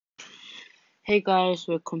Hey guys,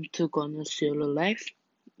 welcome to Gonna Solo Life.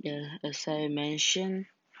 Yeah, as I mentioned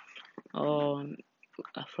um,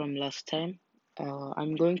 from last time,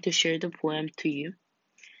 I'm going to share the poem to you.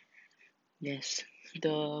 Yes,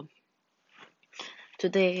 the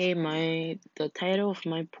today the title of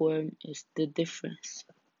my poem is The Difference.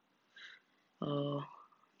 Uh,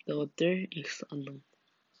 the author is unknown.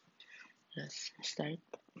 Let's start.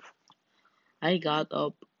 I got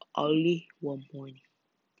up early one morning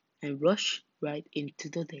and rushed right into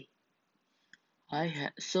the day. I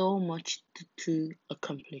had so much to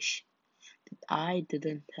accomplish. I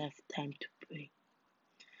didn't have time to pray.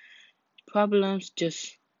 Problems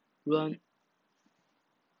just run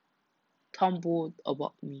tumbled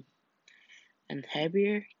about me, and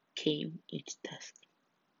heavier came each task.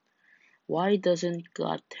 Why doesn't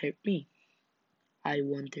God help me? I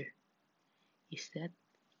wonder, he said,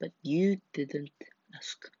 but you didn't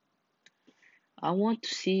ask. I want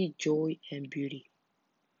to see joy and beauty,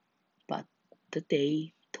 but the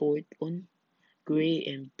day toward on gray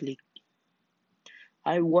and bleak.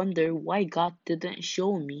 I wonder why God didn't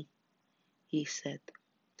show me, he said,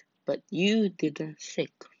 but you didn't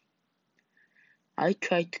seek. I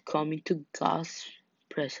tried to come into God's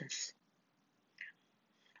presence.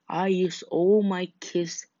 I used all my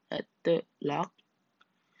keys at the lock.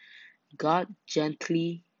 God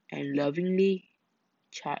gently and lovingly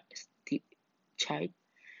chid,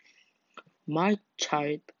 my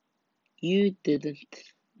child, you didn't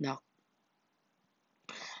knock.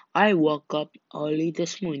 I woke up early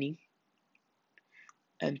this morning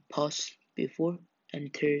and paused before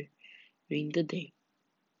entering the day.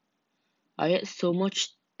 I had so much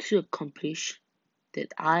to accomplish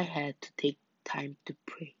that I had to take time to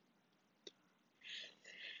pray.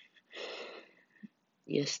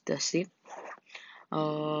 Yes, that's it.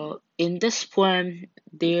 In this poem,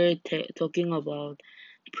 they're talking about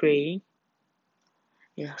praying.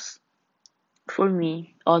 Yes, for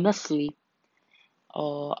me, honestly,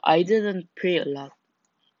 I didn't pray a lot.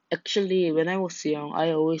 Actually, when I was young,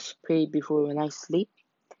 I always pray before when I sleep.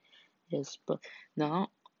 Yes, but now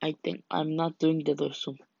I think I'm not doing that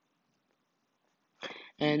also.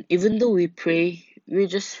 And even though we pray, we're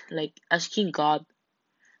just like asking God,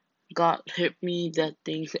 God help me that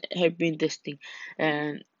things, help me this thing.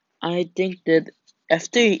 And I think that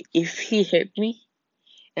after if He helped me,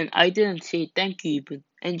 and I didn't say thank you even,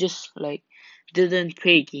 and just like didn't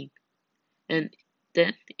pray again. And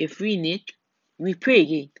then if we need, we pray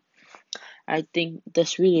again. I think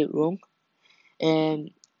that's really wrong.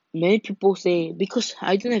 And many people say because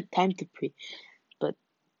I don't have time to pray, but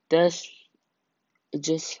that's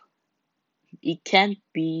just it can't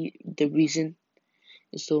be the reason.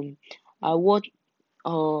 So I want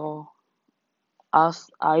uh ask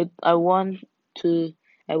to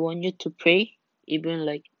I want you to pray even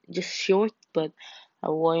like just short, but I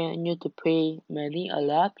want you to pray many a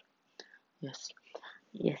lot. Yes,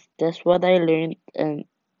 yes, that's what I learned and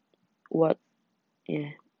what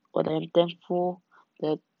yeah what I'm thankful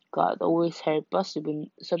that God always help us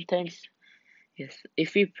even sometimes. Yes,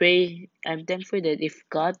 if we pray, I'm thankful that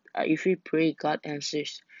if we pray, God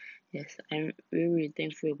answers. Yes, I'm really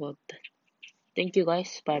thankful about that. Thank you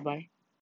guys. Bye bye.